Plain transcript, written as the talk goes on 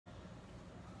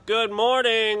Good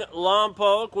morning,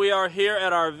 Lompoc. We are here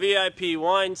at our VIP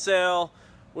wine sale.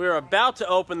 We're about to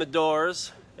open the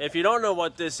doors. If you don't know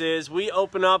what this is, we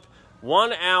open up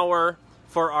 1 hour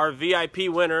for our VIP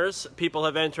winners. People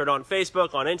have entered on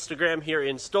Facebook, on Instagram, here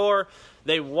in store.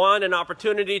 They won an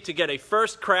opportunity to get a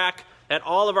first crack at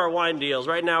all of our wine deals.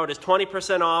 Right now it is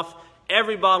 20% off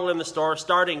every bottle in the store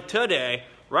starting today,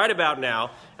 right about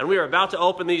now. And we are about to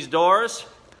open these doors.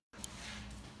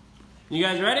 You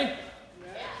guys ready?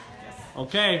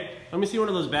 Okay, let me see one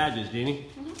of those badges, Jeannie.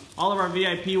 All of our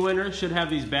VIP winners should have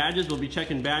these badges. We'll be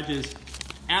checking badges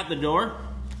at the door.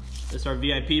 This is our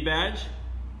VIP badge.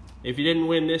 If you didn't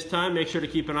win this time, make sure to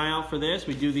keep an eye out for this.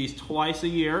 We do these twice a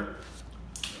year.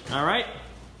 All right.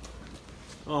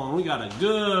 Oh, and we got a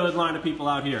good line of people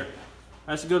out here.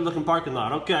 That's a good looking parking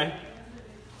lot. Okay.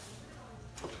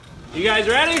 You guys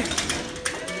ready?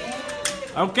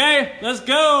 Okay, let's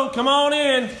go. Come on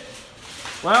in.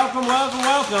 Welcome, welcome,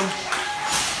 welcome.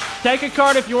 Take a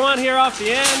card if you want here off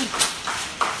the end.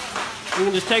 You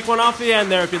can just take one off the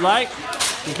end there if you'd like.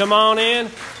 And come on in.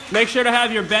 Make sure to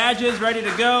have your badges ready to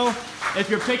go. If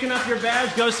you're picking up your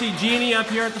badge, go see Jeannie up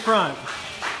here at the front.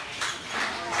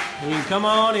 You can come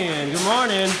on in. Good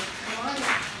morning.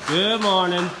 Good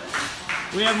morning.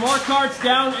 We have more carts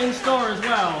down in store as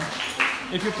well.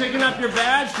 If you're picking up your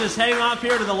badge, just hang off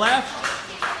here to the left.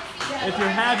 If you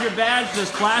have your badge,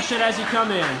 just flash it as you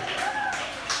come in.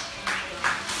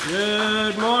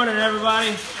 Good morning,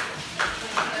 everybody.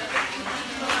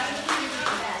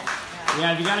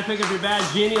 Yeah, if you got to pick up your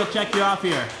badge, Jeannie will check you off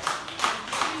here.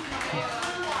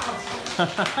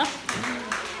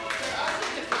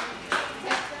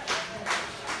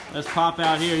 Let's pop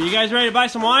out here. You guys ready to buy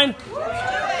some wine? All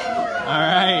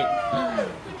right.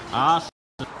 Awesome.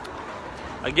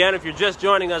 Again, if you're just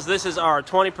joining us, this is our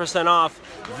 20% off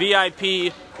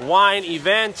VIP wine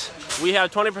event. We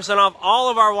have 20% off all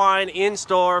of our wine in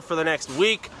store for the next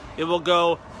week. It will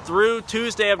go through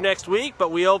Tuesday of next week,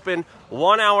 but we open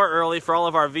 1 hour early for all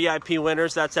of our VIP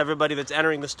winners. That's everybody that's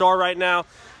entering the store right now.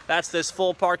 That's this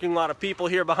full parking lot of people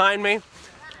here behind me.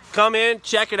 Come in,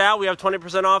 check it out. We have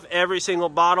 20% off every single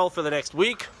bottle for the next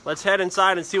week. Let's head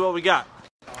inside and see what we got.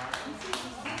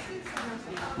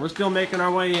 We're still making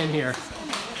our way in here.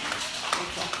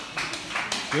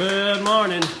 Good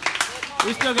morning.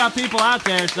 We still got people out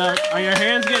there, so are your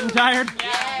hands getting tired?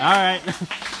 Yeah. All right.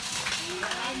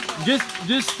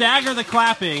 Just stagger the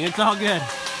clapping. It's all good.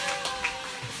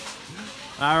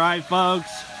 All right,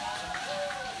 folks.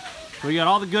 We got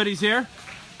all the goodies here.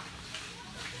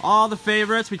 All the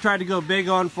favorites we tried to go big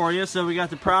on for you. So we got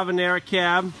the Provenera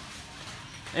Cab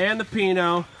and the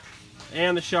Pinot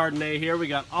and the Chardonnay here. We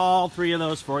got all three of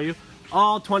those for you.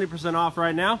 All 20% off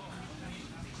right now.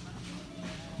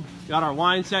 Got our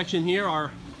wine section here,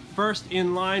 our first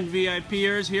in-line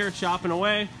VIPers here shopping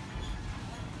away.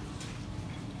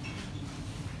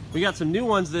 We got some new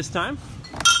ones this time.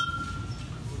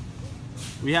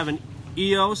 We have an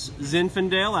EOS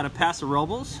Zinfandel out of Paso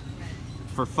Robles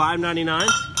for $5.99.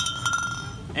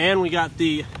 And we got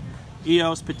the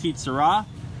EOS Petite Syrah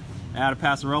out of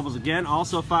Paso Robles again,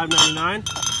 also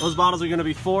 $5.99. Those bottles are going to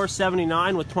be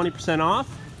 $4.79 with 20% off.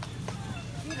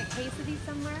 Do you have a case of these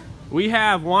somewhere? We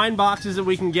have wine boxes that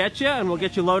we can get you, and we'll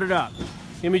get you loaded up.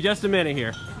 Give me just a minute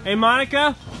here. Hey,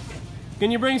 Monica,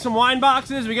 can you bring some wine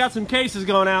boxes? We got some cases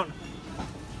going out.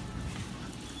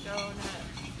 Okay.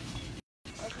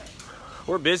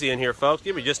 We're busy in here, folks.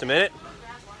 Give me just a minute.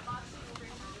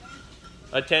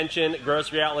 Attention,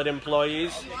 grocery outlet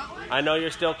employees. I know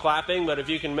you're still clapping, but if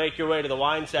you can make your way to the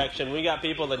wine section, we got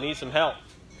people that need some help.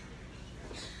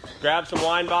 Grab some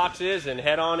wine boxes and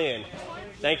head on in.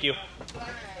 Thank you.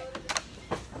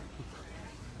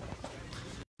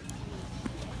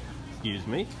 Excuse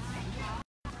me.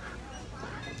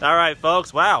 All right,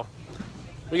 folks. Wow.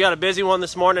 We got a busy one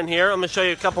this morning here. I'm going to show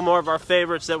you a couple more of our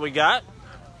favorites that we got.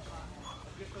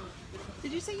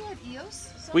 Did you say you had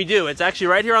EOS? We do. It's actually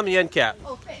right here on the end cap.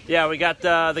 Oh, thanks. Yeah, we got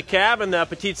the Cab and the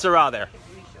Petite Syrah there.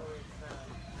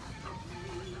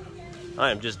 I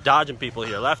am just dodging people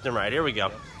here, left and right. Here we go.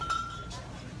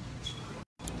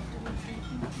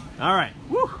 All right.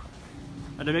 Woo.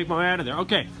 Had to make my way out of there.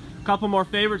 Okay. A couple more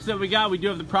favorites that we got. We do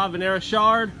have the Provenera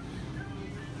Chard.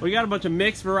 We got a bunch of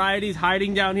mixed varieties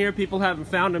hiding down here. People haven't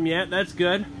found them yet. That's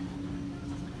good.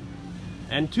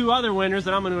 And two other winners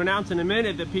that I'm going to announce in a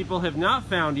minute that people have not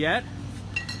found yet.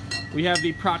 We have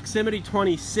the Proximity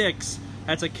 26.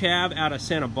 That's a cab out of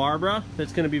Santa Barbara.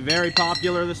 That's going to be very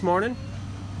popular this morning.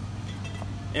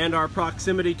 And our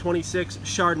Proximity 26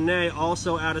 Chardonnay,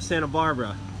 also out of Santa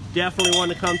Barbara. Definitely one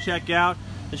to come check out.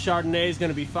 The Chardonnay is going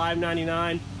to be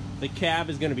 $5.99. The Cab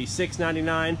is going to be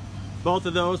 $6.99. Both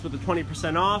of those with the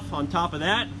 20% off on top of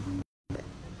that.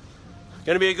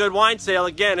 Going to be a good wine sale.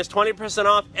 Again, it's 20%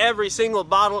 off every single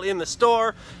bottle in the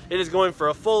store. It is going for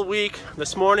a full week.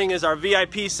 This morning is our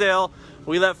VIP sale.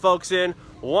 We let folks in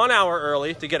 1 hour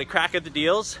early to get a crack at the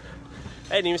deals.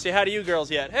 I didn't even say hi to you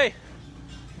girls yet. Hey,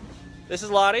 this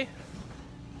is Lottie.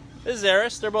 This is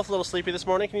Eris. They're both a little sleepy this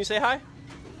morning. Can you say hi?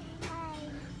 Hi.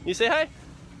 You say hi?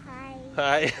 Hi.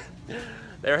 Hi.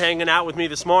 They're hanging out with me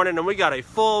this morning, and we got a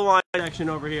full wine section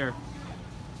over here.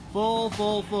 Full.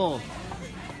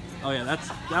 Oh yeah,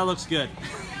 that looks good.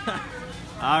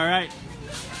 All right.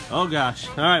 Oh gosh.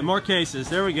 All right, more cases.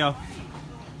 There we go.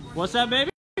 What's that,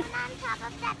 baby? On top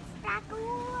of that stack of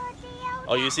deal.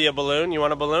 Oh, you see a balloon? You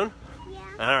want a balloon? Yeah.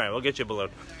 All right, we'll get you a balloon.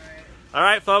 All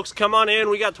right, folks, come on in.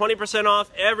 We got 20% off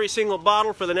every single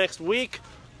bottle for the next week.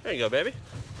 There you go, baby.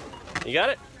 You got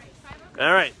it?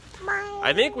 All right.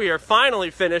 I think we are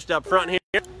finally finished up front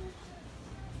here.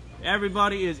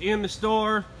 Everybody is in the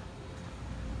store.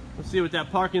 Let's see what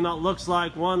that parking lot looks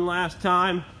like one last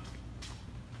time.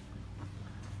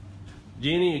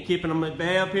 Jeannie, you keeping them at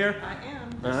bay up here? I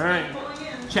am. All right.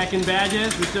 Checking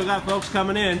badges. We still got folks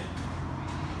coming in.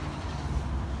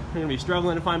 We're going to be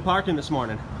struggling to find parking this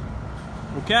morning.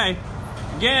 Okay.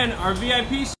 Again, our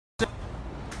VIPs,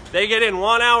 they get in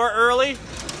 1 hour early.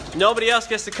 Nobody else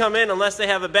gets to come in unless they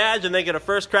have a badge, and they get a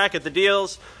first crack at the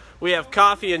deals. We have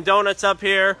coffee and donuts up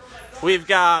here. We've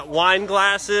got wine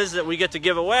glasses that we get to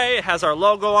give away. It has our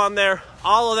logo on there.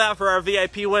 All of that for our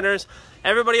VIP winners.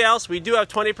 Everybody else, we do have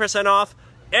 20% off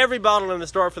every bottle in the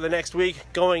store for the next week,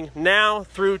 going now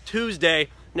through Tuesday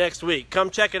next week. Come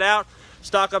check it out.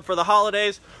 Stock up for the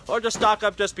holidays, or just stock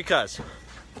up just because.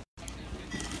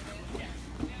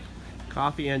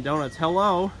 Coffee and donuts.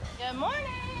 Hello. Good morning.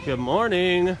 Good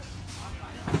morning.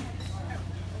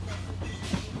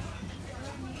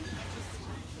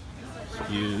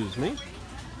 Excuse me.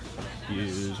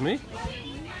 Excuse me.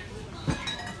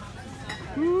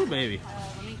 Ooh, baby.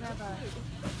 Let me grab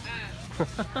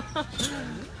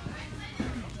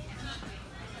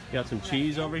Got some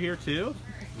cheese over here too.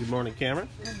 Good morning, Cameron.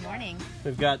 Good morning.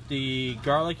 We've got the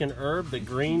garlic and herb, the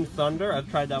Green Thunder.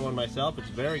 I've tried that one myself. It's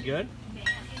very good.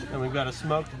 And we've got a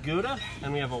smoked Gouda,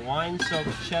 and we have a wine-soaked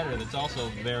cheddar that's also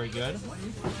very good.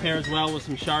 Pairs well with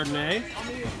some Chardonnay.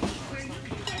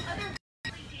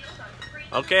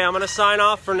 Okay, I'm going to sign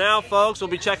off for now, folks. We'll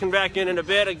be checking back in a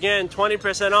bit. Again,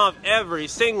 20% off every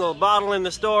single bottle in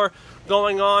the store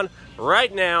going on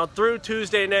right now through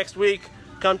Tuesday next week.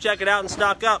 Come check it out and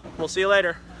stock up. We'll see you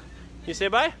later. You say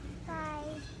bye? Bye.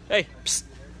 Hey, psst.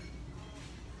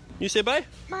 You say bye?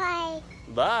 Bye.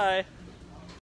 Bye.